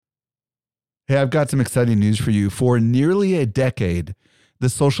Hey, I've got some exciting news for you. For nearly a decade, the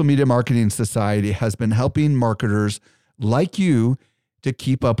Social Media Marketing Society has been helping marketers like you to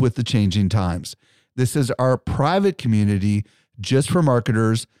keep up with the changing times. This is our private community just for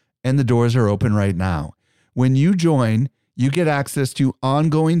marketers, and the doors are open right now. When you join, you get access to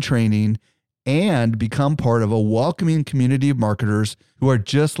ongoing training and become part of a welcoming community of marketers who are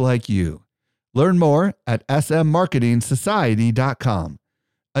just like you. Learn more at smmarketingsociety.com.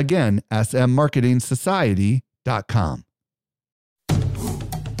 Again, smmarketingsociety.com.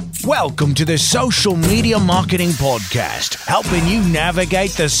 Welcome to the Social Media Marketing Podcast, helping you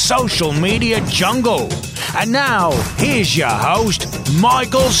navigate the social media jungle. And now, here's your host,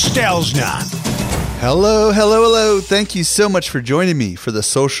 Michael Stelzner. Hello. Thank you so much for joining me for the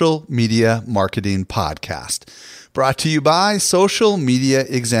Social Media Marketing Podcast, brought to you by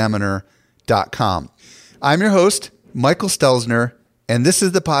socialmediaexaminer.com. I'm your host, Michael Stelzner, and this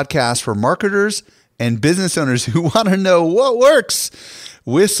is the podcast for marketers and business owners who want to know what works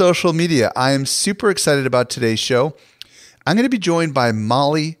with social media. I am super excited about today's show. I'm going to be joined by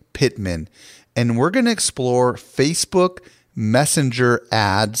Molly Pittman, and we're going to explore Facebook Messenger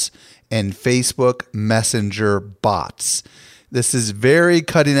ads and Facebook Messenger bots. This is very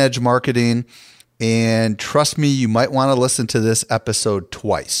cutting edge marketing, and trust me, you might want to listen to this episode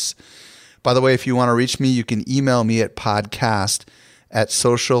twice. By the way, if you want to reach me, you can email me at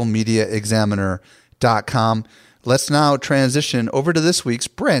podcast@socialmediaexaminer.com. Let's now transition over to this week's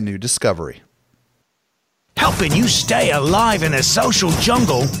brand new discovery. Helping you stay alive in a social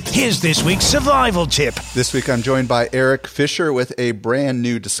jungle, here's this week's survival tip. This week I'm joined by Eric Fisher with a brand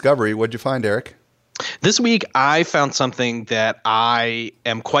new discovery. What'd you find, Eric? This week I found something that I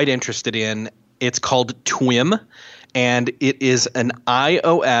am quite interested in. It's called Twim, and it is an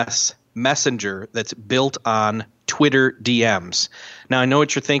iOS messenger that's built on Twitter DMs. Now, I know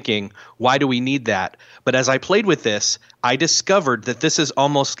what you're thinking. Why do we need that? But as I played with this, I discovered that this is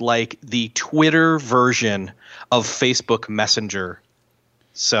almost like the Twitter version of Facebook Messenger.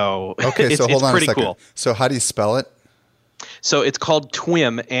 So okay, so hold on pretty a second. Cool. So how do you spell it? So it's called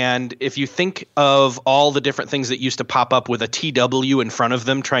Twim, and if you think of all the different things that used to pop up with a TW in front of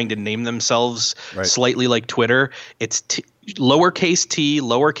them trying to name themselves slightly like Twitter, it's lowercase t,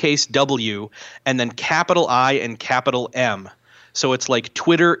 lowercase w, and then capital I and capital M. So it's like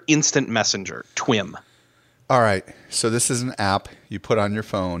Twitter Instant Messenger, Twim. All right, so this is an app you put on your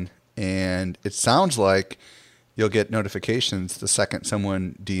phone, and it sounds like you'll get notifications the second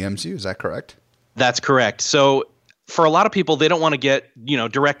someone DMs you. Is that correct? That's correct. So for a lot of people, they don't want to get,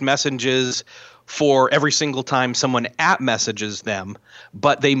 direct messages for every single time someone messages them,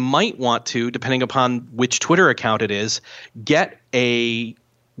 but they might want to, depending upon which Twitter account it is, get a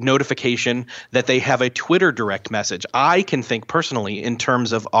notification that they have a Twitter direct message. I can think personally in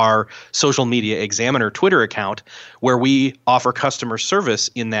terms of our Social Media Examiner Twitter account, where we offer customer service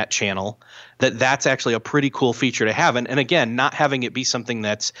in that channel, that's actually a pretty cool feature to have. And again, not having it be something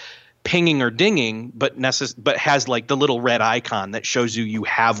that's pinging or dinging, but has like the little red icon that shows you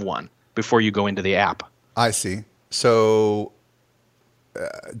have one before you go into the app. I see. So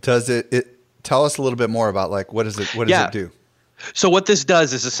does it tell us a little bit more about what does it do? So what this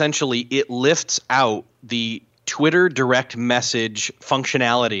does is essentially it lifts out the Twitter direct message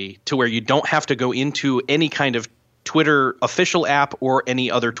functionality to where you don't have to go into any kind of Twitter official app or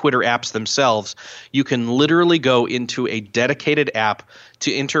any other Twitter apps themselves. You can literally go into a dedicated app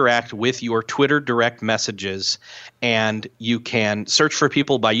to interact with your Twitter direct messages, and you can search for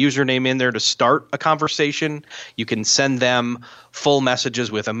people by username in there to start a conversation. You can send them full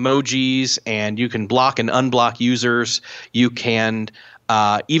messages with emojis, and you can block and unblock users. You can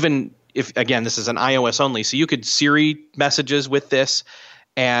even, if again, this is an iOS only, so you could Siri messages with this.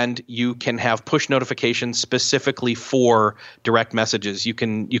 And you can have push notifications specifically for direct messages. You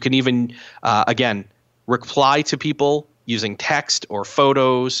can even, again, reply to people using text or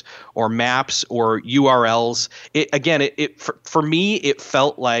photos or maps or URLs. For me, it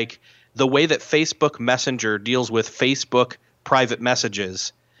felt like the way that Facebook Messenger deals with Facebook private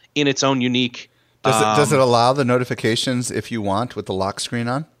messages in its own unique. Does it allow the notifications if you want with the lock screen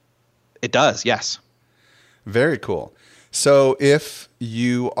on? It does, yes. Very cool. So if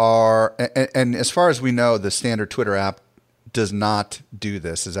you are, and as far as we know, the standard Twitter app does not do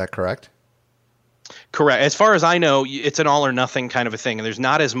this. Is that correct? Correct. As far as I know, it's an all or nothing kind of a thing. And there's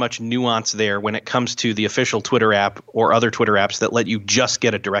not as much nuance there when it comes to the official Twitter app or other Twitter apps that let you just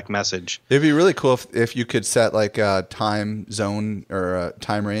get a direct message. It'd be really cool if you could set like a time zone or a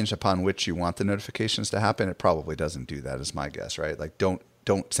time range upon which you want the notifications to happen. It probably doesn't do that, is my guess, right? Like don't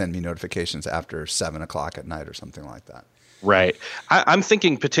send me notifications after 7 o'clock at night or something like that. Right. I'm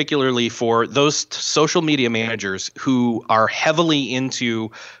thinking particularly for those social media managers who are heavily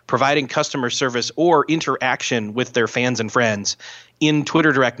into providing customer service or interaction with their fans and friends in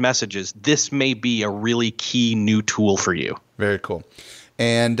Twitter direct messages. This may be a really key new tool for you. Very cool.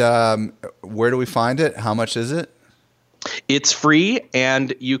 And where do we find it? How much is it? It's free,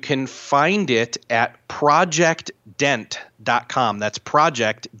 and you can find it at projectdent.com. That's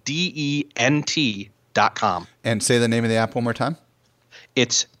projectdent.com. And say the name of the app one more time.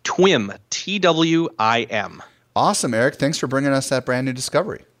 It's TWIM, TWIM. Awesome, Eric. Thanks for bringing us that brand new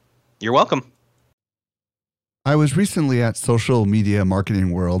discovery. You're welcome. I was recently at Social Media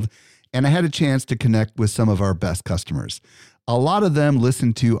Marketing World, and I had a chance to connect with some of our best customers. A lot of them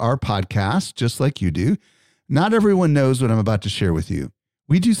listen to our podcast, just like you do. Not everyone knows what I'm about to share with you.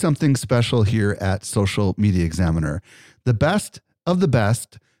 We do something special here at Social Media Examiner. The best of the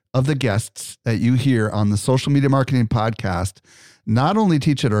guests that you hear on the Social Media Marketing Podcast not only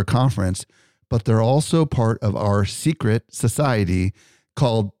teach at our conference, but they're also part of our secret society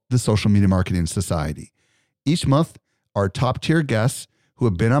called the Social Media Marketing Society. Each month, our top-tier guests who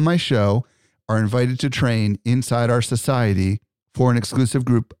have been on my show are invited to train inside our society for an exclusive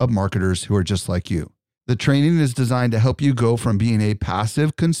group of marketers who are just like you. The training is designed to help you go from being a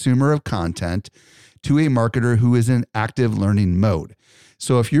passive consumer of content to a marketer who is in active learning mode.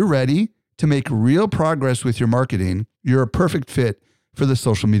 So if you're ready to make real progress with your marketing, you're a perfect fit for the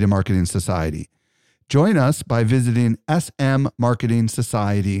Social Media Marketing Society. Join us by visiting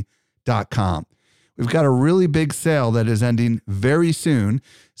smmarketingsociety.com. We've got a really big sale that is ending very soon,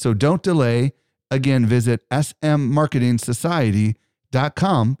 so don't delay. Again, visit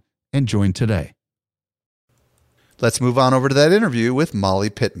smmarketingsociety.com and join today. Let's move on over to that interview with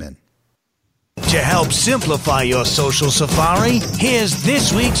Molly Pittman. To help simplify your social safari, here's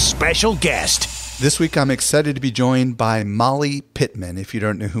this week's special guest. This week, I'm excited to be joined by Molly Pittman. If you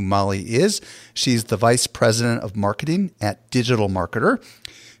don't know who Molly is, she's the Vice President of Marketing at Digital Marketer.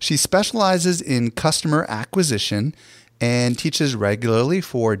 She specializes in customer acquisition and teaches regularly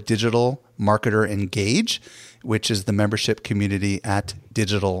for Digital Marketer Engage, which is the membership community at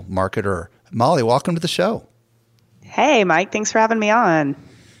Digital Marketer. Molly, welcome to the show. Hey, Mike. Thanks for having me on.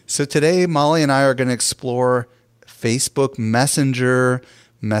 So today, Molly and I are going to explore Facebook Messenger,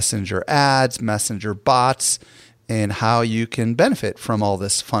 Messenger ads, Messenger bots, and how you can benefit from all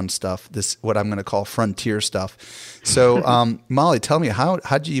this fun stuff, this what I'm going to call frontier stuff. So, Molly, tell me, how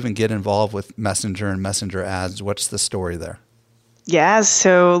did you even get involved with Messenger and Messenger ads? What's the story there? Yeah,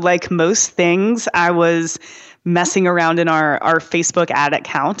 so like most things, I was messing around in our Facebook ad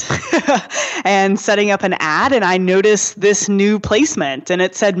account and setting up an ad, and I noticed this new placement, and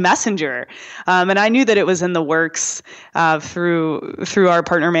it said Messenger, and I knew that it was in the works through our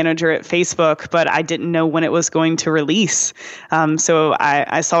partner manager at Facebook, but I didn't know when it was going to release. So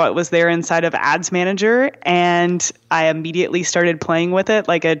I saw it was there inside of Ads Manager, and I immediately started playing with it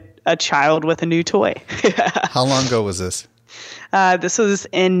like a child with a new toy. How long ago was this? This was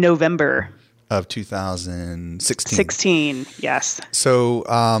in November. Of 2016. 16, yes. So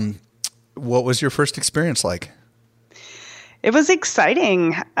what was your first experience like? It was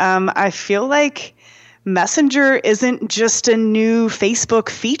exciting. I feel like Messenger isn't just a new Facebook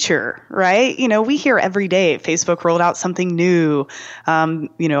feature, right? You know, we hear every day Facebook rolled out something new.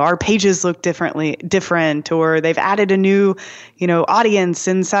 Our pages look different, or they've added a new, audience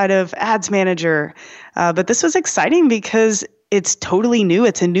inside of Ads Manager. But this was exciting because it's totally new.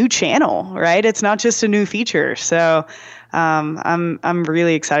 It's a new channel, right? It's not just a new feature. So I'm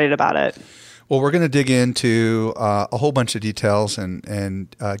really excited about it. Well, we're going to dig into a whole bunch of details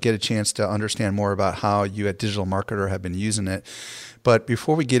and get a chance to understand more about how you at Digital Marketer have been using it. But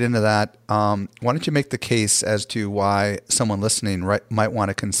before we get into that, why don't you make the case as to why someone listening might want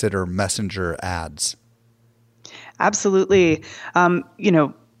to consider Messenger ads? Absolutely. Over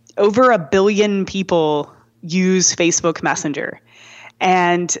 1 billion people use Facebook Messenger.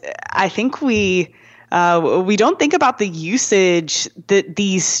 And I think we don't think about the usage that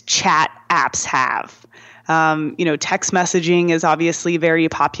these chat apps have. Text messaging is obviously very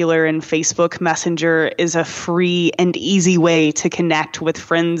popular, and Facebook Messenger is a free and easy way to connect with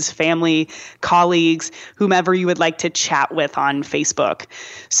friends, family, colleagues, whomever you would like to chat with on Facebook.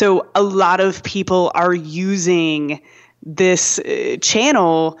 So a lot of people are using this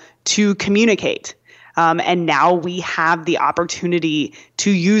channel to communicate. And now we have the opportunity to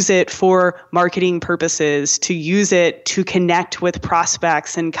use it for marketing purposes, to use it to connect with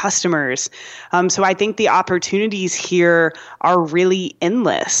prospects and customers. So I think the opportunities here are really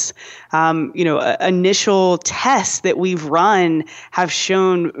endless. Initial tests that we've run have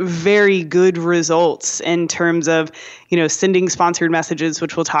shown very good results in terms of, sending sponsored messages,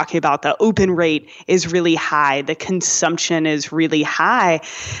 which we'll talk about, the open rate is really high. The consumption is really high.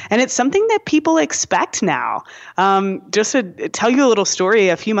 And it's something that people expect now. Just to tell you a little story,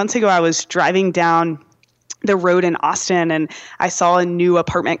 a few months ago, I was driving down the road in Austin, and I saw a new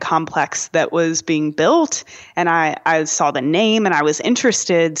apartment complex that was being built, and I saw the name and I was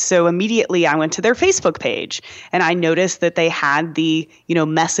interested. So immediately I went to their Facebook page, and I noticed that they had the,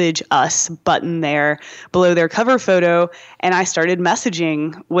 message us button there below their cover photo. And I started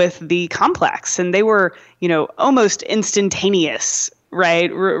messaging with the complex, and they were, almost instantaneous,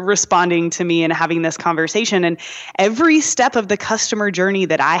 right? Responding to me and having this conversation. And every step of the customer journey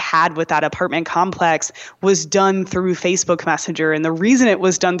that I had with that apartment complex was done through Facebook Messenger. And the reason it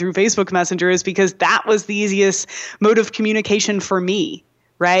was done through Facebook Messenger is because that was the easiest mode of communication for me,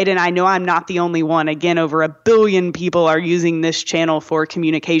 right? And I know I'm not the only one. Again, over 1 billion people are using this channel for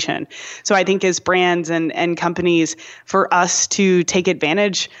communication. So I think as brands and companies, for us to take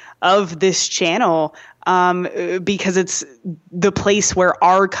advantage of this channel, because it's the place where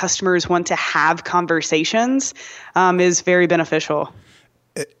our customers want to have conversations, is very beneficial.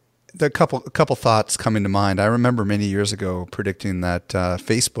 A couple thoughts coming to mind. I remember many years ago predicting that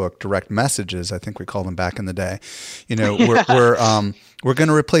Facebook direct messages, I think we called them back in the day, we're going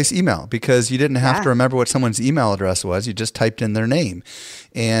to replace email, because you didn't have to remember what someone's email address was. You just typed in their name.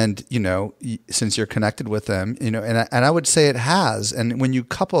 And, since you're connected with them, and I would say it has. And when you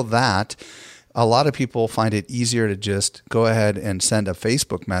couple that, a lot of people find it easier to just go ahead and send a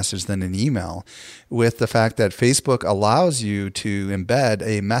Facebook message than an email, with the fact that Facebook allows you to embed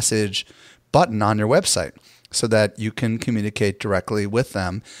a message button on your website so that you can communicate directly with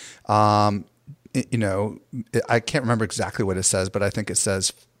them. I can't remember exactly what it says, but I think it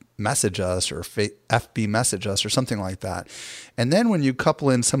says message us or FB message us or something like that. And then when you couple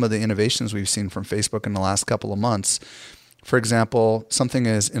in some of the innovations we've seen from Facebook in the last couple of months, for example, something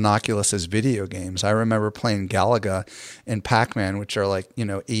as innocuous as video games. I remember playing Galaga and Pac-Man, which are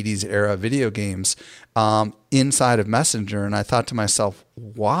 80s era video games, inside of Messenger. And I thought to myself,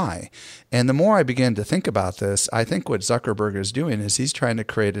 why? And the more I began to think about this, I think what Zuckerberg is doing is he's trying to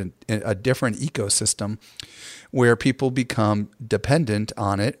create a different ecosystem where people become dependent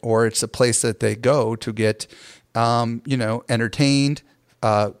on it, or it's a place that they go to get, entertained,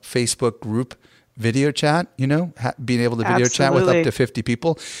 Facebook group video chat, being able to video chat with up to 50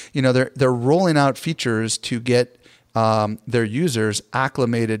 people. They're rolling out features to get their users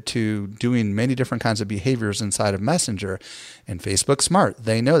acclimated to doing many different kinds of behaviors inside of Messenger. And Facebook's smart.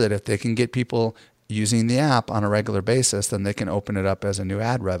 They know that if they can get people using the app on a regular basis, then they can open it up as a new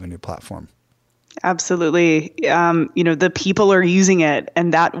ad revenue platform. Absolutely. The people are using it,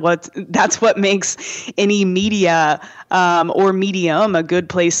 and that's what makes any media or medium a good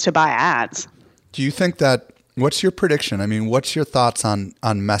place to buy ads. Do you think that, what's your prediction? I mean, what's your thoughts on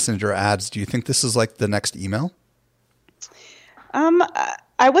Messenger ads? Do you think this is like the next email?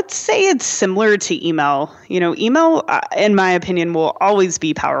 I would say it's similar to email. Email, in my opinion, will always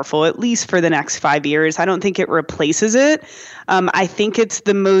be powerful, at least for the next 5 years. I don't think it replaces it. I think it's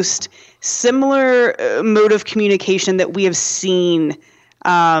the most similar mode of communication that we have seen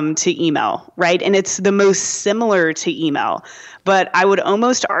to email, right? And it's the most similar to email. But I would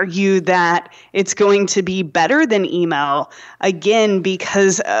almost argue that it's going to be better than email, again,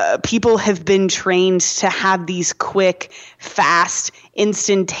 because people have been trained to have these quick, fast,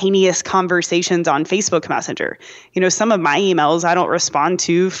 instantaneous conversations on Facebook Messenger. Some of my emails I don't respond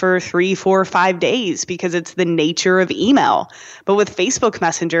to for 3, 4, 5 days because it's the nature of email. But with Facebook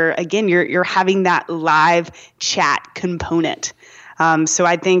Messenger, again, you're having that live chat component. So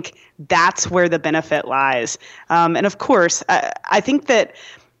I think that's where the benefit lies. And of course, I think that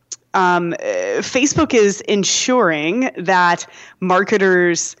Facebook is ensuring that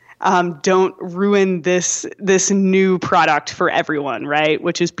marketers don't ruin this new product for everyone, right?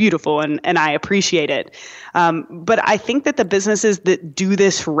 Which is beautiful, and I appreciate it. But I think that the businesses that do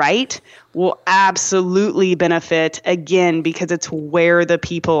this right will absolutely benefit, again, because it's where the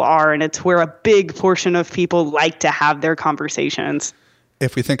people are, and it's where a big portion of people like to have their conversations.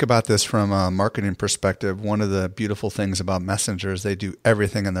 If we think about this from a marketing perspective, one of the beautiful things about Messenger is they do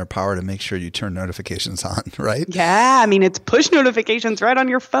everything in their power to make sure you turn notifications on, right? Yeah, I mean, it's push notifications right on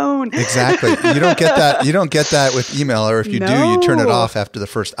your phone. Exactly. You don't get that. You don't get that with email, or if you do, you turn it off after the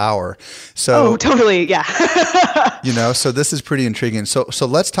first hour. So, totally. Yeah. So this is pretty intriguing. So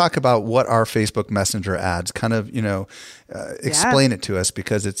let's talk about what are Facebook Messenger ads. Kind of, explain it to us,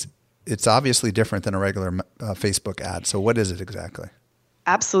 because it's obviously different than a regular Facebook ad. So what is it exactly?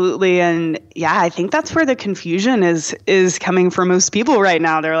 Absolutely. And yeah, I think that's where the confusion is coming for most people right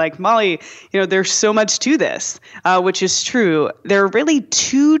now. They're like, Molly, there's so much to this, which is true. There are really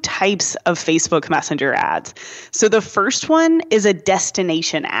two types of Facebook Messenger ads. So the first one is a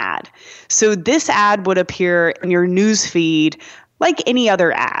destination ad. So this ad would appear in your news feed like any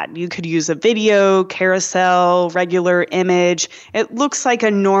other ad. You could use a video, carousel, regular image. It looks like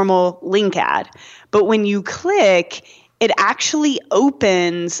a normal link ad. But when you click, it actually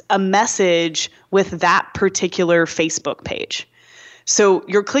opens a message with that particular Facebook page. So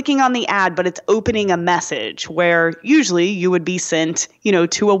you're clicking on the ad, but it's opening a message where usually you would be sent,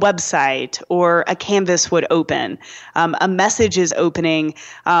 to a website or a canvas would open. A message is opening,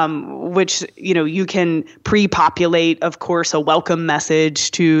 which, you can pre-populate, of course, a welcome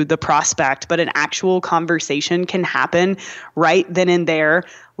message to the prospect, but an actual conversation can happen right then and there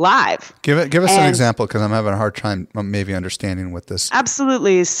live. Give us an example, because I'm having a hard time maybe understanding what this.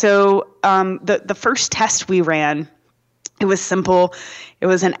 Absolutely. So the first test we ran, it was simple. It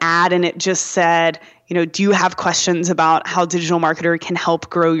was an ad, and it just said, do you have questions about how digital marketer can help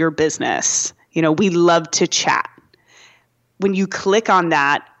grow your business? We love to chat. When you click on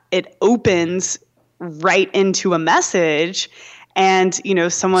that, it opens right into a message, and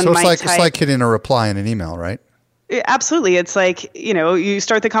someone might type. It's like hitting a reply in an email, right? Absolutely. It's like, you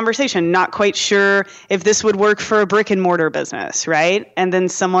start the conversation, not quite sure if this would work for a brick and mortar business, right? And then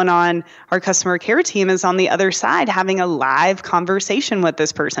someone on our customer care team is on the other side having a live conversation with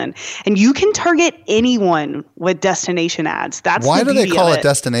this person. And you can target anyone with destination ads. That's why the do they beauty call of it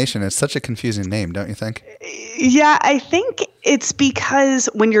destination? It's such a confusing name, don't you think? Yeah, I think it's because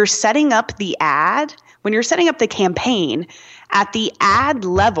when you're setting up the ad, when you're setting up the campaign at the ad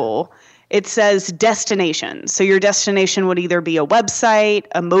level, it says destination. So your destination would either be a website,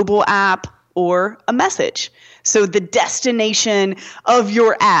 a mobile app, or a message. So the destination of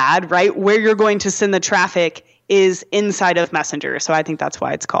your ad, right, where you're going to send the traffic is inside of Messenger. So I think that's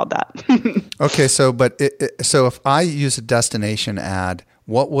why it's called that. Okay, so if I use a destination ad,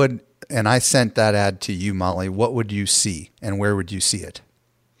 and I sent that ad to you, Molly, what would you see and where would you see it?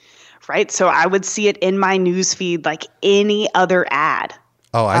 Right. So I would see it in my newsfeed like any other ad.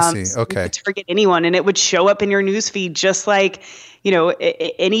 Oh, I see. Okay. You could target anyone, and it would show up in your newsfeed just like,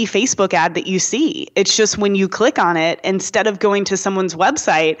 any Facebook ad that you see. It's just when you click on it, instead of going to someone's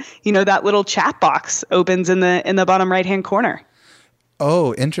website, that little chat box opens in the bottom right-hand corner.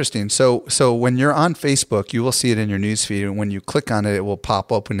 Oh, interesting. So when you're on Facebook, you will see it in your newsfeed, and when you click on it, it will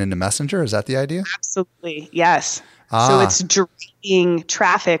pop open into Messenger. Is that the idea? Absolutely. Yes. So it's directing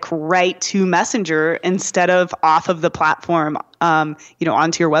traffic right to Messenger instead of off of the platform,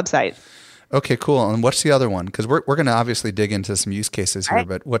 onto your website. Okay, cool. And what's the other one? Because we're going to obviously dig into some use cases here, right.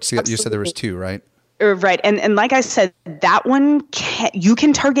 but what's the? You said there was two, right? Right. And like I said, that one, you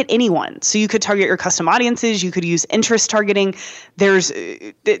can target anyone. So you could target your custom audiences. You could use interest targeting.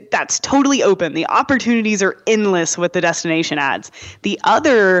 That's totally open. The opportunities are endless with the destination ads. The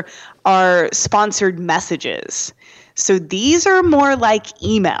other are sponsored messages. So these are more like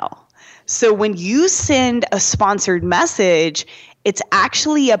email. So when you send a sponsored message, it's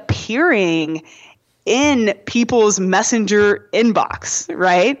actually appearing in people's Messenger inbox,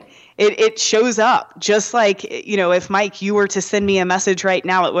 right? It shows up just like, if Mike, you were to send me a message right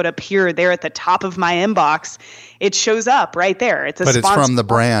now, it would appear there at the top of my inbox. It shows up right there. But it's from the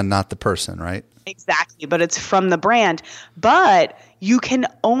brand, not the person, right? Exactly. But it's from the brand. But you can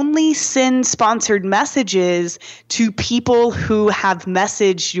only send sponsored messages to people who have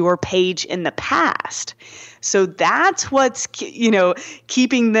messaged your page in the past. So that's what's,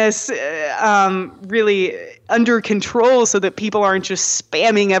 keeping this really under control so that people aren't just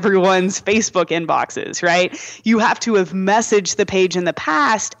spamming everyone's Facebook inboxes, right? You have to have messaged the page in the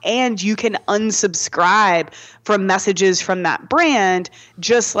past, and you can unsubscribe from messages from that brand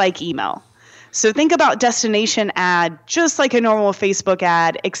just like email. So think about destination ad just like a normal Facebook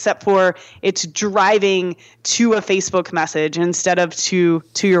ad, except for it's driving to a Facebook message instead of to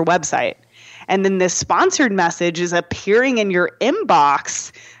your website. And then this sponsored message is appearing in your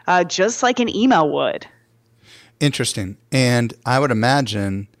inbox just like an email would. Interesting. And I would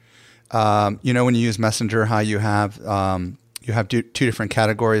imagine, when you use Messenger, how you have two different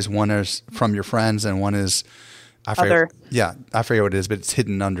categories. One is from your friends, and one is other. Yeah, I forget what it is, but it's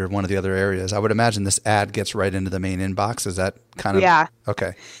hidden under one of the other areas. I would imagine this ad gets right into the main inbox. Is that kind of? Yeah.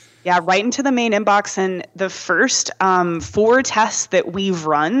 Okay. Yeah, right into the main inbox. And the first 4 tests that we've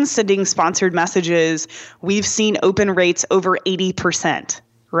run sending sponsored messages, we've seen open rates over 80%,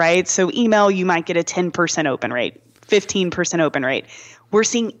 right? So email, you might get a 10% open rate, 15% open rate. we're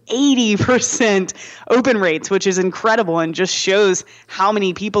seeing 80% open rates, which is incredible and just shows how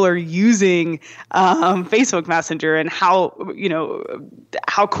many people are using Facebook Messenger and how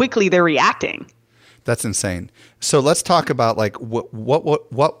quickly they're reacting. That's insane. So let's talk about like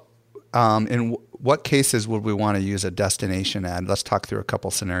in what cases would we want to use a destination ad? Let's talk through a couple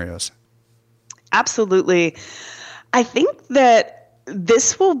scenarios. Absolutely. I think that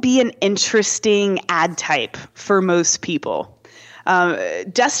this will be an interesting ad type for most people.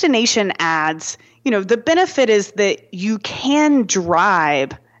 Destination ads, the benefit is that you can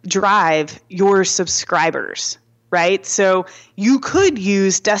drive your subscribers, right? So you could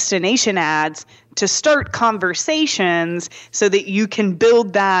use destination ads to start conversations so that you can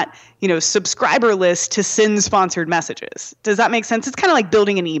build that, subscriber list to send sponsored messages. Does that make sense? It's kind of like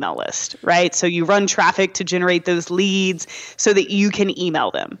building an email list, right? So you run traffic to generate those leads so that you can email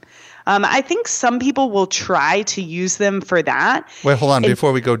them. I think some people will try to use them for that. Wait, hold on.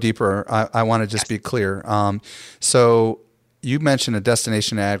 Before we go deeper, I want to just be clear. So you mentioned a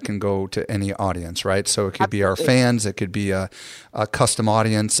destination ad can go to any audience, right? So it could be our fans. It could be a custom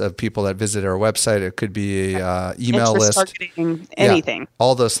audience of people that visit our website. It could be a email list. Targeting, anything. Yeah,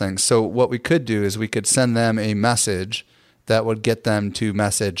 all those things. So what we could do is we could send them a message that would get them to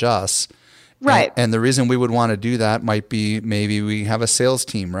message us. Right. And the reason we would want to do that might be maybe we have a sales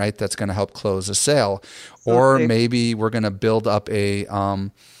team, right, that's going to help close a sale. Or maybe we're going to build up a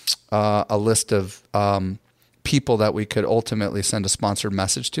list of people that we could ultimately send a sponsored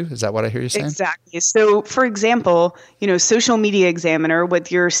message to. Is that what I hear you saying? Exactly. So, for example, Social Media Examiner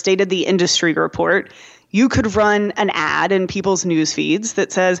with your State of the Industry report, you could run an ad in people's news feeds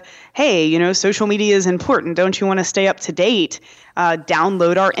that says, hey, social media is important. Don't you want to stay up to date?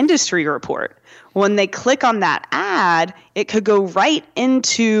 Download our industry report. When they click on that ad, it could go right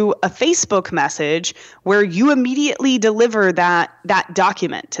into a Facebook message where you immediately deliver that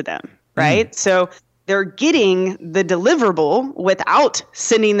document to them, right? So they're getting the deliverable without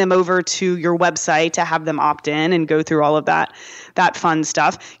sending them over to your website to have them opt in and go through all of that fun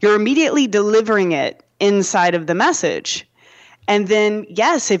stuff. You're immediately delivering it inside of the message. And then,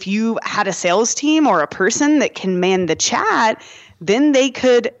 yes, if you had a sales team or a person that can man the chat, then they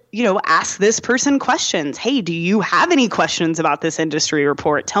could, ask this person questions. Hey, do you have any questions about this industry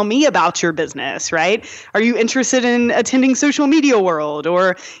report? Tell me about your business, right? Are you interested in attending Social Media World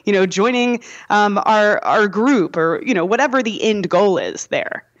or, joining our group or, whatever the end goal is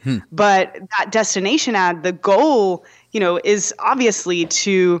there. But that destination ad, the goal, is obviously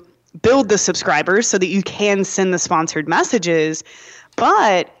to build the subscribers so that you can send the sponsored messages.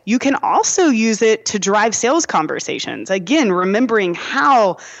 But you can also use it to drive sales conversations. Again, remembering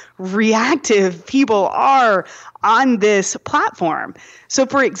how reactive people are on this platform. So,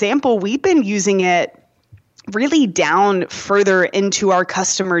 for example, we've been using it really down further into our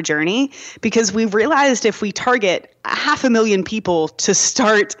customer journey because we realized if we target 500,000 people to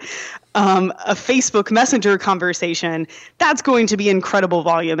start a Facebook Messenger conversation, that's going to be incredible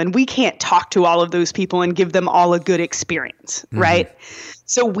volume. And we can't talk to all of those people and give them all a good experience, right?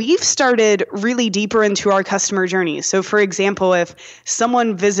 So we've started really deeper into our customer journey. So for example, if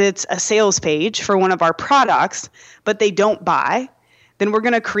someone visits a sales page for one of our products, but they don't buy, then we're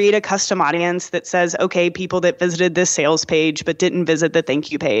going to create a custom audience that says, okay, people that visited this sales page but didn't visit the thank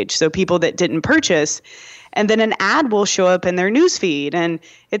you page. So people that didn't purchase. And then an ad will show up in their newsfeed. And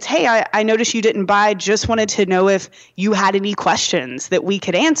it's, hey, I noticed you didn't buy. Just wanted to know if you had any questions that we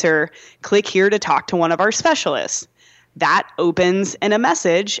could answer. Click here to talk to one of our specialists. That opens in a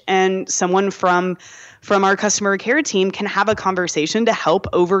message, and someone from our customer care team can have a conversation to help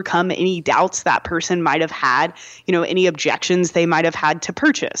overcome any doubts that person might have had, any objections they might have had to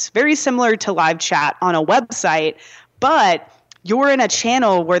purchase. Very similar to live chat on a website, but you're in a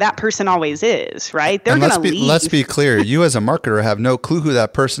channel where that person always is, right? They're going to leave. Let's be clear. You as a marketer have no clue who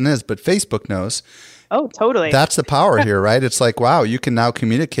that person is, but Facebook knows. Oh, totally. That's the power here, right? It's like, wow, you can now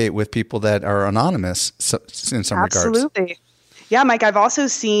communicate with people that are anonymous in some regards. Absolutely. Yeah, Mike, I've also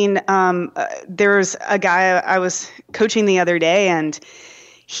seen there's a guy I was coaching the other day, and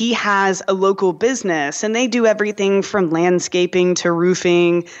he has a local business, and they do everything from landscaping to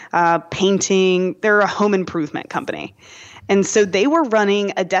roofing, painting. They're a home improvement company. And so they were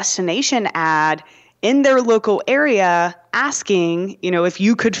running a destination ad in their local area asking, if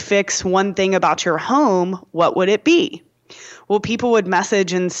you could fix one thing about your home, what would it be? Well, people would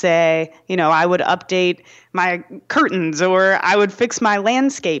message and say, I would update my curtains or I would fix my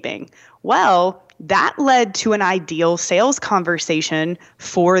landscaping. Well, that led to an ideal sales conversation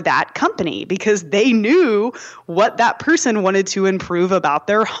for that company because they knew what that person wanted to improve about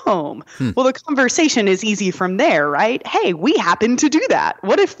their home. Well, the conversation is easy from there, right? Hey, we happen to do that.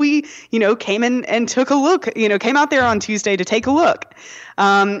 What if we, came in and took a look, came out there on Tuesday to take a look?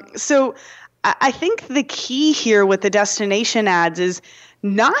 So I think the key here with the destination ads is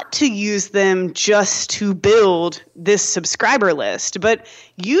not to use them just to build this subscriber list, but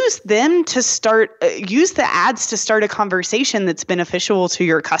use them to use the ads to start a conversation that's beneficial to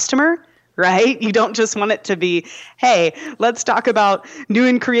your customer, right? You don't just want it to be, hey, let's talk about new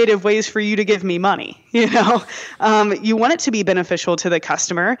and creative ways for you to give me money. You want it to be beneficial to the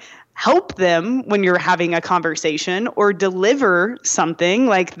customer. Help them when you're having a conversation or deliver something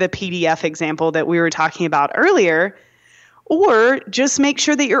like the PDF example that we were talking about earlier. Or just make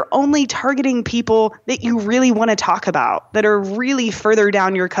sure that you're only targeting people that you really want to talk about, that are really further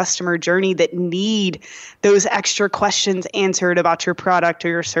down your customer journey, that need those extra questions answered about your product or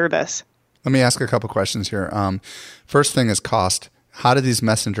your service. Let me ask a couple questions here. First thing is cost. How do these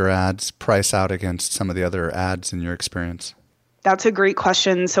messenger ads price out against some of the other ads in your experience? That's a great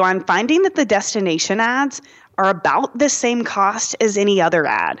question. So I'm finding that the destination ads are about the same cost as any other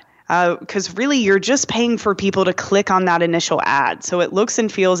ad. Because really, you're just paying for people to click on that initial ad. So it looks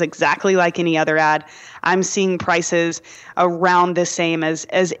and feels exactly like any other ad. I'm seeing prices around the same as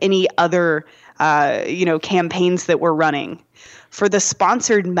any other, campaigns that we're running. For the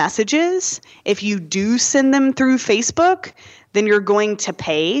sponsored messages, if you do send them through Facebook, then you're going to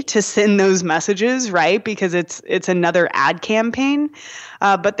pay to send those messages, right? Because it's another ad campaign.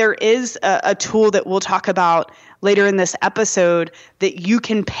 But there is a tool that we'll talk about later in this episode that you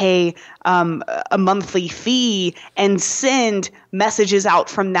can pay a monthly fee and send messages out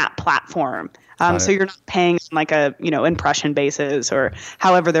from that platform. So you're not paying like a impression basis or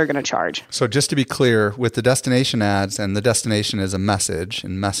however they're going to charge. So just to be clear, with the destination ads, and the destination is a message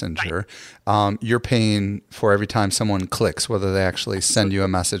in Messenger, right, you're paying for every time someone clicks, whether they actually send you a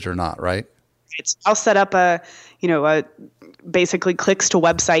message or not, right? I'll set up a basically clicks to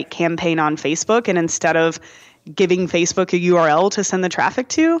website campaign on Facebook, and instead of giving Facebook a URL to send the traffic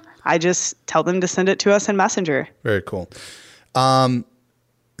to, I just tell them to send it to us in Messenger. Very cool.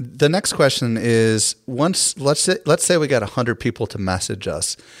 The next question is, let's say we got 100 people to message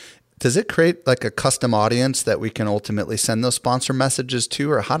us. Does it create like a custom audience that we can ultimately send those sponsor messages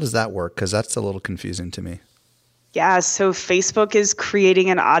to, or how does that work? Because that's a little confusing to me. Yeah, so Facebook is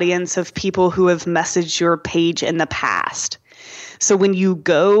creating an audience of people who have messaged your page in the past. So when you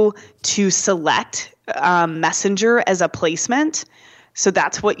go to select Messenger as a placement, so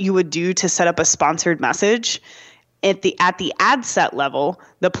that's what you would do to set up a sponsored message. At the ad set level,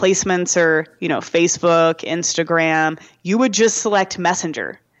 the placements are, Facebook, Instagram. You would just select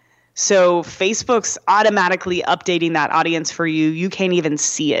Messenger. So Facebook's automatically updating that audience for you. You can't even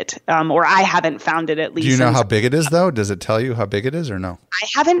see it, or I haven't found it at least. Do you know how big it is, though? Does it tell you how big it is or no? I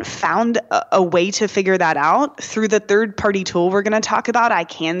haven't found a way to figure that out. Through the third-party tool we're going to talk about, I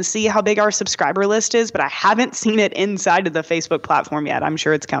can see how big our subscriber list is, but I haven't seen it inside of the Facebook platform yet. I'm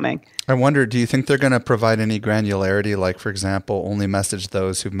sure it's coming. I wonder, do you think they're going to provide any granularity, like, for example, only message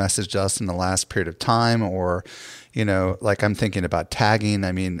those who've messaged us in the last period of time, or like I'm thinking about tagging.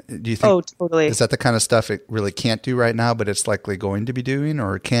 I mean, do you think, totally, is that the kind of stuff it really can't do right now, but it's likely going to be doing?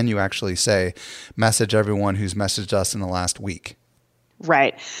 Or can you actually say, message everyone who's messaged us in the last week?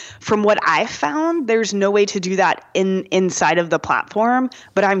 Right. From what I've found, there's no way to do that inside of the platform,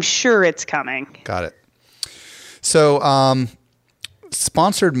 but I'm sure it's coming. Got it. So,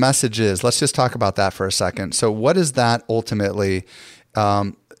 sponsored messages, let's just talk about that for a second. So what is that ultimately?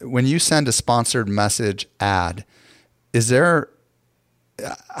 When you send a sponsored message ad, how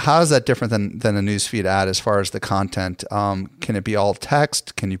is that different than a newsfeed ad as far as the content? Can it be all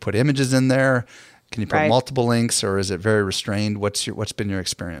text? Can you put images in there? Can you put multiple links, or is it very restrained? What's been your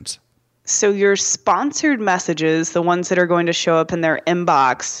experience? So your sponsored messages, the ones that are going to show up in their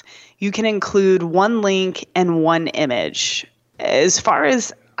inbox, you can include one link and one image. As far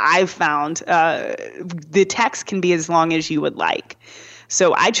as I've found, the text can be as long as you would like.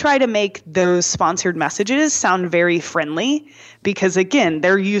 So I try to make those sponsored messages sound very friendly because, again,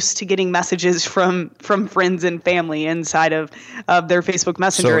 they're used to getting messages from friends and family inside of their Facebook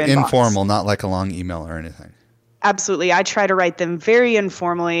Messenger inbox. So informal, not like a long email or anything. Absolutely. I try to write them very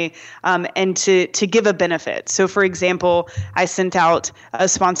informally and to give a benefit. So, for example, I sent out a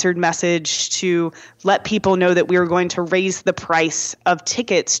sponsored message to let people know that we were going to raise the price of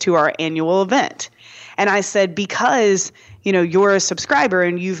tickets to our annual event. And I said, because you're a subscriber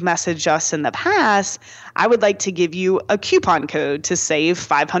and you've messaged us in the past, I would like to give you a coupon code to save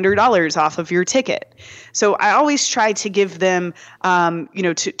 $500 off of your ticket. So I always try to give them,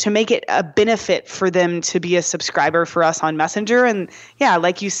 to make it a benefit for them to be a subscriber for us on Messenger. And yeah,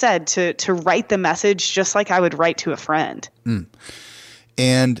 like you said, to write the message just like I would write to a friend.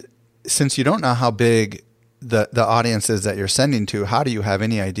 And since you don't know how big the audience is that you're sending to, how do you have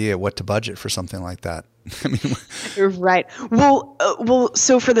any idea what to budget for something like that? I mean, you're right. Well,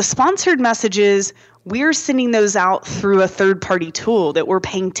 so for the sponsored messages, we're sending those out through a third-party tool that we're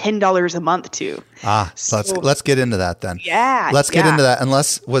paying $10 a month to. So let's get into that then. Yeah, let's get into that.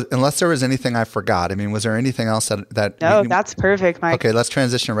 Unless there was anything I forgot. I mean, was there anything else that? No, that's perfect, Mike. Okay, let's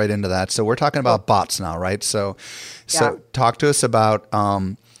transition right into that. So we're talking about bots now, right? So talk to us about.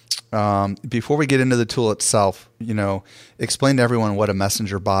 Before we get into the tool itself, explain to everyone what a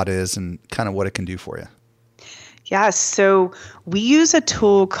messenger bot is and kind of what it can do for you. Yeah, so we use a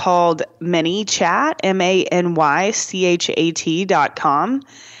tool called ManyChat, ManyChat.com.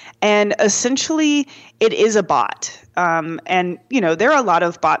 And essentially, it is a bot. And, there are a lot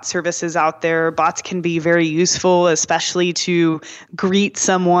of bot services out there. Bots can be very useful, especially to greet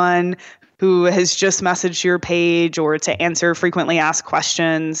someone who has just messaged your page or to answer frequently asked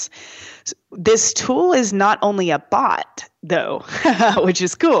questions. This tool is not only a bot, though, which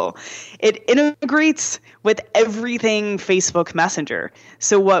is cool. It integrates with everything Facebook Messenger.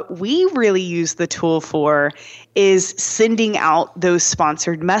 So what we really use the tool for is sending out those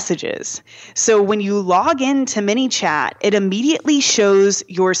sponsored messages. So when you log into ManyChat, it immediately shows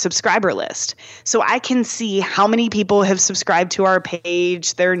your subscriber list. So I can see how many people have subscribed to our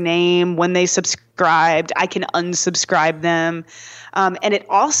page, their name, when they subscribed. I can unsubscribe them. And it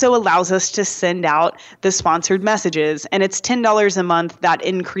also allows us to send out the sponsored messages. And it's $10 a month. That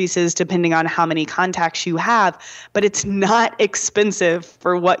increases depending on how many contacts you have, but it's not expensive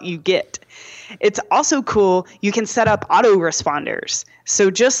for what you get. It's also cool. You can set up autoresponders.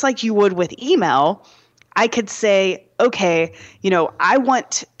 So just like you would with email, I could say, okay, I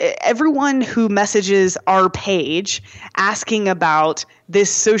want everyone who messages our page asking about this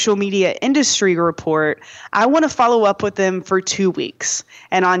social media industry report, I want to follow up with them for 2 weeks.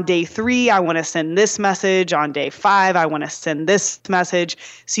 And on day 3, I want to send this message. On day 5, I want to send this message.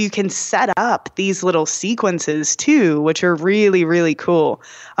 So you can set up these little sequences too, which are really, really cool.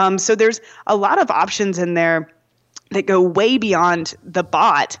 So there's a lot of options in there that go way beyond the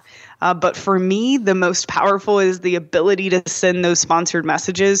bot. But for me, the most powerful is the ability to send those sponsored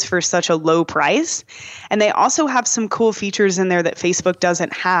messages for such a low price. And they also have some cool features in there that Facebook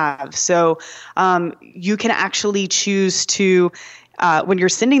doesn't have. So you can actually choose to when you're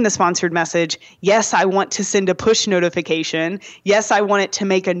sending the sponsored message, yes, I want to send a push notification. Yes, I want it to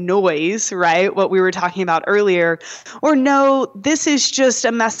make a noise, right? What we were talking about earlier. Or no, this is just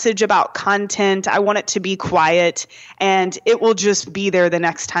a message about content. I want it to be quiet and it will just be there the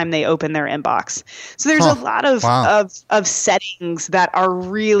next time they open their inbox. So there's a lot of settings that are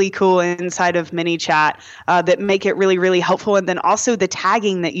really cool inside of ManyChat that make it really, really helpful. And then also the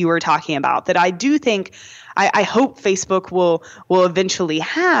tagging that you were talking about that I do think I hope Facebook will eventually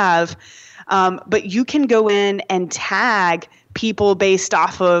have, but you can go in and tag people based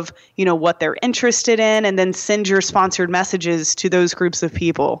off of, what they're interested in and then send your sponsored messages to those groups of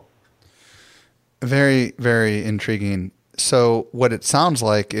people. Very, very intriguing. So what it sounds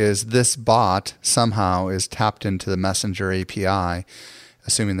like is this bot somehow is tapped into the Messenger API,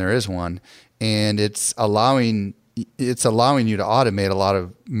 assuming there is one, and it's allowing you to automate a lot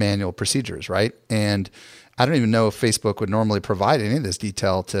of manual procedures, right? And I don't even know if Facebook would normally provide any of this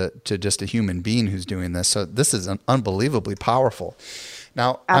detail to just a human being who's doing this. So this is unbelievably powerful.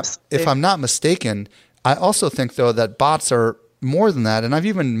 Now, if I'm not mistaken, I also think, though, that bots are more than that. And I've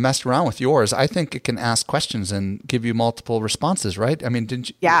even messed around with yours. I think it can ask questions and give you multiple responses, right? I mean, didn't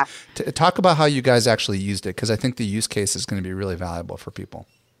you? Yeah. Talk about how you guys actually used it, because I think the use case is going to be really valuable for people.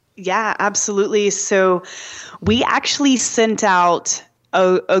 Yeah, absolutely. So we actually sent out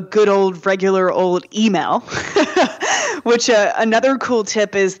a good old regular old email, which another cool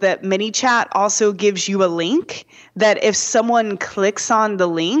tip is that ManyChat also gives you a link that if someone clicks on the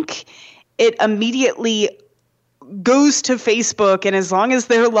link, it immediately goes to Facebook, and as long as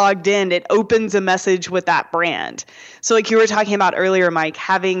they're logged in, it opens a message with that brand. So like you were talking about earlier, Mike,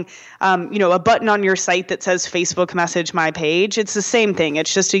 having a button on your site that says Facebook message my page, it's the same thing.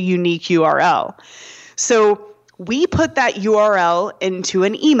 It's just a unique URL. So we put that URL into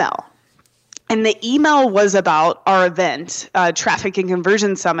an email. And the email was about our event, Traffic and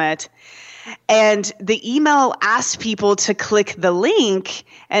Conversion Summit. And the email asked people to click the link,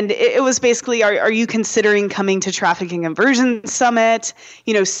 and it was basically, are you considering coming to Traffic and Conversion Summit?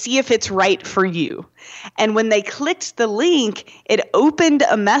 See if it's right for you. And when they clicked the link, it opened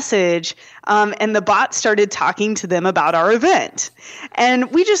a message, and the bot started talking to them about our event.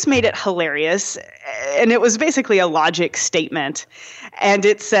 And we just made it hilarious. And it was basically a logic statement. And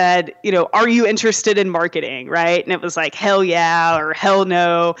it said, are you interested in marketing, right? And it was like, hell yeah, or hell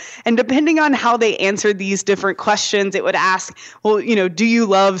no. And depending on how they answered these different questions, it would ask, well, do you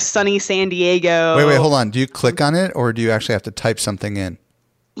love sunny San Diego? Wait, hold on. Do you click on it, or do you actually have to type something in?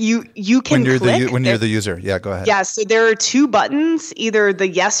 You can click when you're the user. Yeah, go ahead. Yeah, so there are two buttons, either the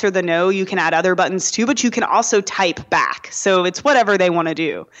yes or the no. You can add other buttons too, but you can also type back. So it's whatever they want to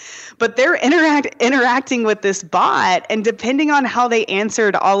do. But they're interacting with this bot, and depending on how they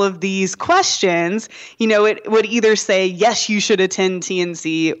answered all of these questions, it would either say, yes, you should attend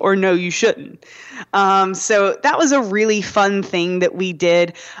TNC, or no, you shouldn't. So that was a really fun thing that we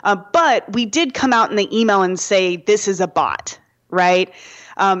did. But we did come out in the email and say, this is a bot, right?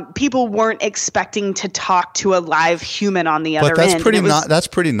 People weren't expecting to talk to a live human on the other end. But that's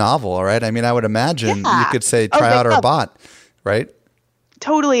pretty novel, all right? I mean, I would imagine you could say, try out our bot, right?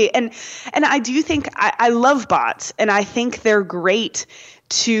 Totally. And I do think I love bots, and I think they're great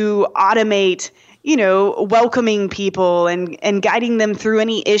to automate, welcoming people and guiding them through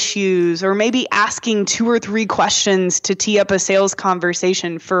any issues, or maybe asking 2 or 3 questions to tee up a sales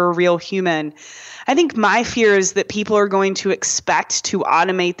conversation for a real human. I think my fear is that people are going to expect to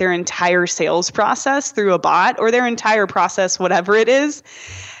automate their entire sales process through a bot, or their entire process, whatever it is.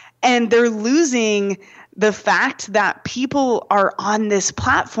 And they're losing the fact that people are on this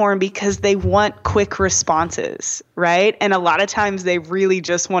platform because they want quick responses, right? And a lot of times they really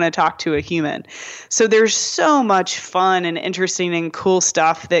just want to talk to a human. So there's so much fun and interesting and cool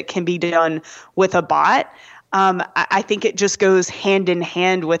stuff that can be done with a bot. I think it just goes hand in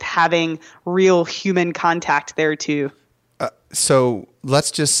hand with having real human contact there too. So let's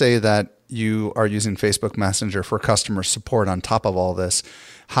just say that you are using Facebook Messenger for customer support on top of all this.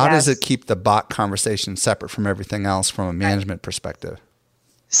 How does it keep the bot conversation separate from everything else from a management perspective?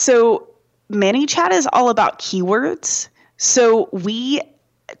 So ManyChat is all about keywords. So we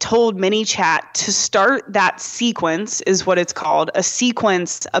told ManyChat to start that sequence, is what it's called, a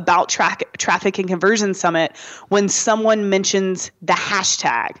sequence about Traffic and Conversion Summit when someone mentions the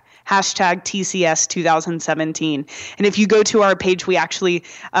hashtag TCS 2017. And if you go to our page, we actually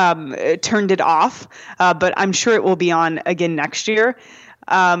turned it off, but I'm sure it will be on again next year.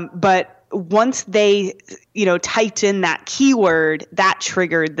 But once they, typed in that keyword, that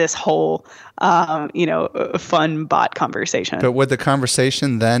triggered this whole, fun bot conversation. But would the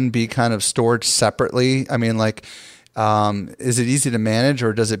conversation then be kind of stored separately? I mean, is it easy to manage,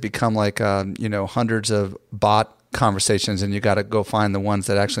 or does it become like, hundreds of bot conversations and you got to go find the ones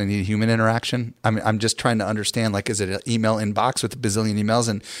that actually need human interaction? I mean, I'm just trying to understand, is it an email inbox with a bazillion emails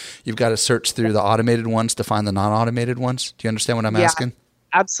and you've got to search through the automated ones to find the non-automated ones? Do you understand what I'm asking?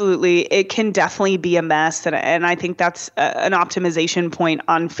 Absolutely. It can definitely be a mess. And I think that's an optimization point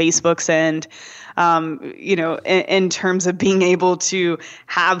on Facebook's end, in terms of being able to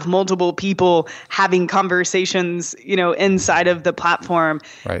have multiple people having conversations, inside of the platform.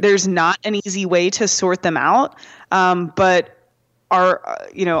 Right. There's not an easy way to sort them out. But our,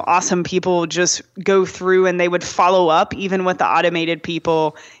 awesome people just go through and they would follow up even with the automated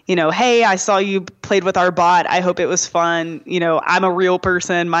people, hey, I saw you played with our bot. I hope it was fun. I'm a real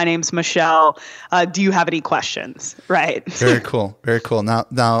person. My name's Michelle. Do you have any questions? Right. Very cool. Very cool. Now,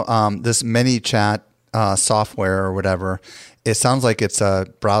 this ManyChat software or whatever, it sounds like it's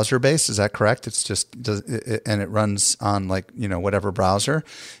browser based. Is that correct? It's just, and it runs on whatever browser.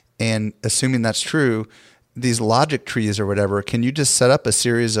 And assuming that's true, these logic trees or whatever, can you just set up a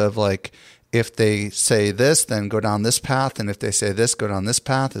series of if they say this, then go down this path, and if they say this, go down this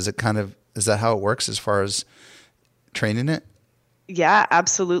path? Is that how it works as far as training it? Yeah,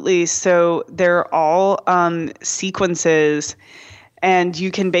 absolutely. So they're all sequences, and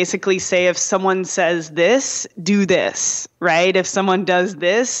you can basically say, if someone says this, do this, right? If someone does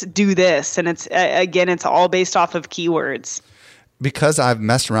this, do this. And it's all based off of keywords. Because I've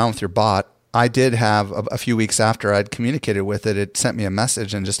messed around with your bot, I did have a few weeks after I'd communicated with it, it sent me a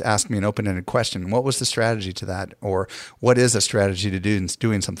message and just asked me an open-ended question. What was the strategy to that? Or what is a strategy to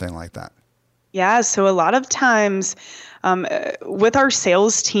doing something like that? Yeah, so a lot of times with our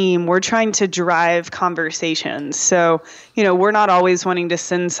sales team, we're trying to drive conversations. So, we're not always wanting to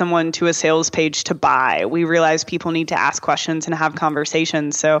send someone to a sales page to buy. We realize people need to ask questions and have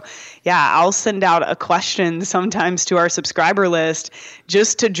conversations. So, yeah, I'll send out a question sometimes to our subscriber list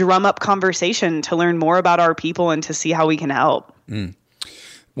just to drum up conversation, to learn more about our people and to see how we can help.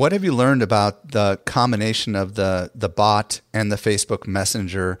 What have you learned about the combination of the bot and the Facebook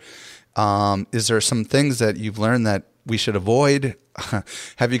Messenger? Is there some things that you've learned that we should avoid?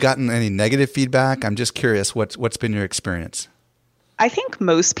 Have you gotten any negative feedback? I'm just curious, what's been your experience? I think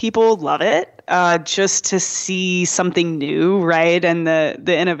most people love it, just to see something new, right? And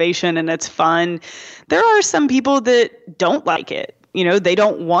the innovation, and it's fun. There are some people that don't like it. They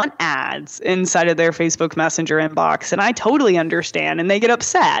don't want ads inside of their Facebook Messenger inbox. And I totally understand. And they get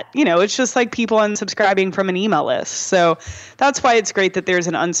upset. It's just like people unsubscribing from an email list. So that's why it's great that there's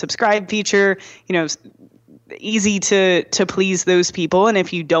an unsubscribe feature, easy to please those people. And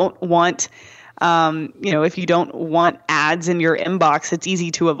if you don't want, if you don't want ads in your inbox, it's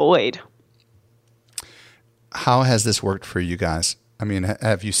easy to avoid. How has this worked for you guys? I mean,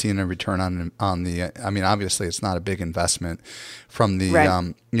 have you seen a return on the? I mean, obviously, it's not a big investment from the.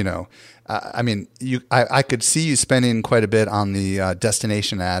 Right. I could see you spending quite a bit on the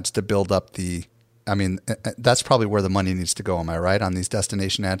destination ads to build up the. I mean, that's probably where the money needs to go. Am I right? On these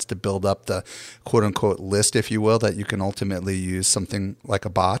destination ads to build up the quote unquote list, if you will, that you can ultimately use something like a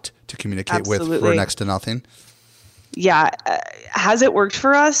bot to communicate with for next to nothing. Yeah. Has it worked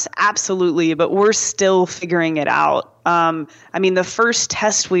for us? Absolutely. But we're still figuring it out. The first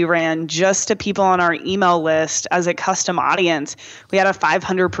test we ran just to people on our email list as a custom audience, we had a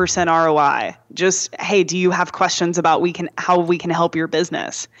 500% ROI. Just, hey, do you have questions about how we can help your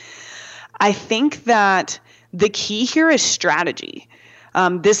business? I think that the key here is strategy.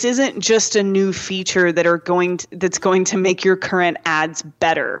 This isn't just a new feature that's going to make your current ads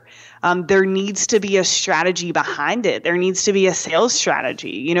better. There needs to be a strategy behind it. There needs to be a sales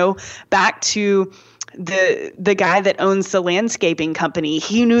strategy. Back to the guy that owns the landscaping company,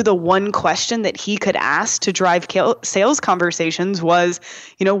 he knew the one question that he could ask to drive sales conversations was,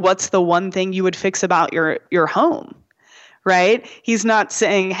 what's the one thing you would fix about your home? Right? He's not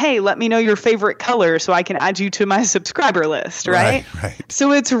saying, hey, let me know your favorite color so I can add you to my subscriber list, right? Right.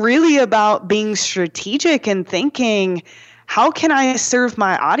 So it's really about being strategic and thinking, how can I serve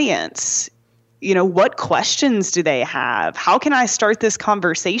my audience? What questions do they have? How can I start this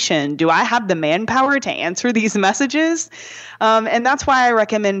conversation? Do I have the manpower to answer these messages? And that's why I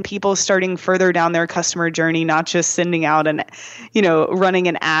recommend people starting further down their customer journey, not just sending out running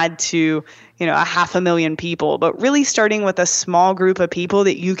an ad to, 500,000 people, but really starting with a small group of people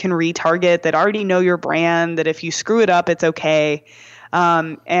that you can retarget, that already know your brand, that if you screw it up, it's okay.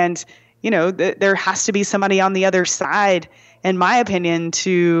 There has to be somebody on the other side, in my opinion,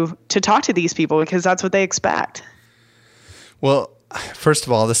 to talk to these people, because that's what they expect. Well, first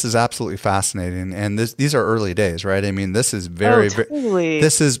of all, this is absolutely fascinating, and these are early days, right? I mean, this is very,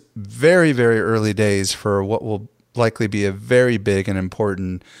 this is very, very early days for what will likely be a very big and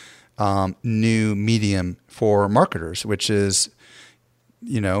important new medium for marketers, which is,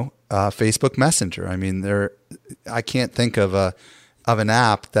 Facebook Messenger. I mean, I can't think of an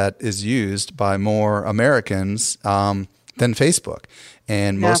app that is used by more Americans than Facebook.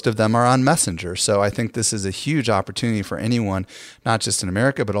 And most of them are on Messenger. So I think this is a huge opportunity for anyone, not just in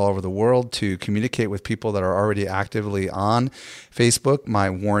America, but all over the world, to communicate with people that are already actively on Facebook. My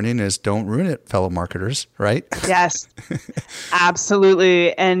warning is, don't ruin it, fellow marketers, right? Yes,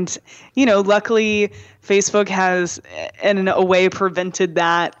 absolutely. And, luckily, Facebook has, in a way, prevented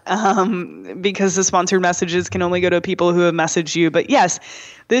that because the sponsored messages can only go to people who have messaged you. But yes,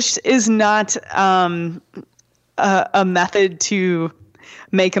 this is not a method to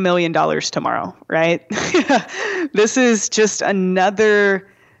make $1 million tomorrow, right? This is just another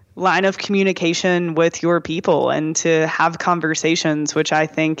line of communication with your people and to have conversations, which I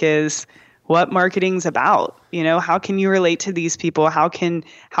think is what marketing's about. How can you relate to these people? How can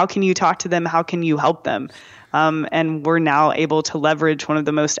you talk to them? How can you help them? And we're now able to leverage one of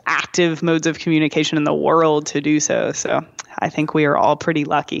the most active modes of communication in the world to do so. So I think we are all pretty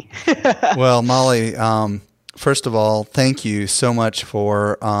lucky. Well, Molly, first of all, thank you so much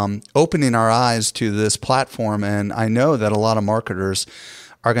for opening our eyes to this platform. And I know that a lot of marketers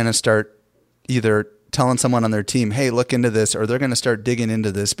are going to start either telling someone on their team, hey, look into this, or they're going to start digging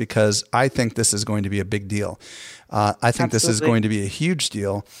into this, because I think this is going to be a big deal. I think This is going to be a huge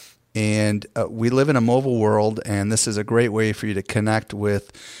deal. And we live in a mobile world, and this is a great way for you to connect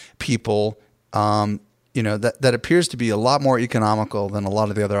with people that appears to be a lot more economical than a lot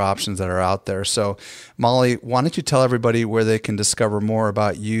of the other options that are out there. So, Molly, why don't you tell everybody where they can discover more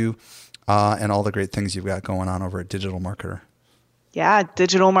about you and all the great things you've got going on over at Digital Marketer? Yeah,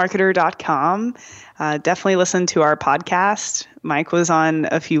 digitalmarketer.com. Definitely listen to our podcast. Mike was on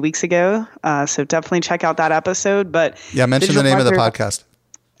a few weeks ago, so definitely check out that episode. But yeah, mention the name of the podcast.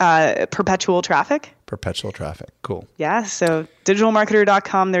 Perpetual Traffic. Perpetual Traffic. Cool. Yeah, so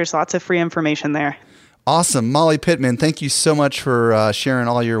digitalmarketer.com. There's lots of free information there. Awesome. Molly Pittman, thank you so much for sharing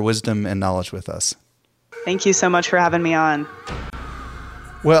all your wisdom and knowledge with us. Thank you so much for having me on.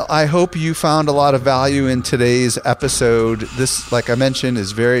 Well, I hope you found a lot of value in today's episode. This, like I mentioned,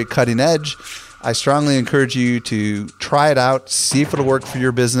 is very cutting edge. I strongly encourage you to try it out, see if it'll work for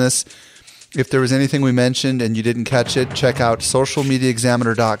your business. If there was anything we mentioned and you didn't catch it, check out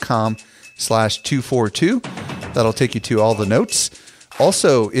socialmediaexaminer.com/242. That'll take you to all the notes.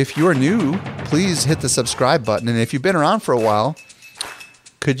 Also, if you're new, please hit the subscribe button. And if you've been around for a while,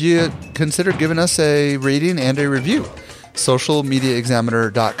 could you consider giving us a rating and a review?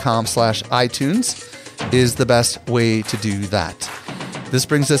 socialmediaexaminer.com/iTunes is the best way to do that. This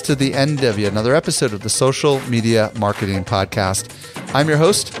brings us to the end of yet another episode of the Social Media Marketing Podcast. I'm your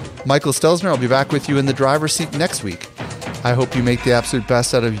host, Michael Stelzner. I'll be back with you in the driver's seat next week. I hope you make the absolute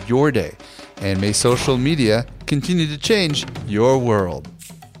best out of your day, and may social media continue to change your world.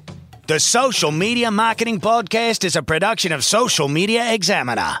 The Social Media Marketing Podcast is a production of Social Media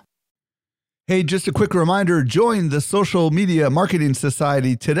Examiner. Hey, just a quick reminder, join the Social Media Marketing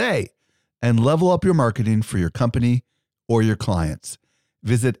Society today and level up your marketing for your company or your clients.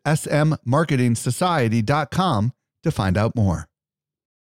 Visit smmarketingsociety.com to find out more.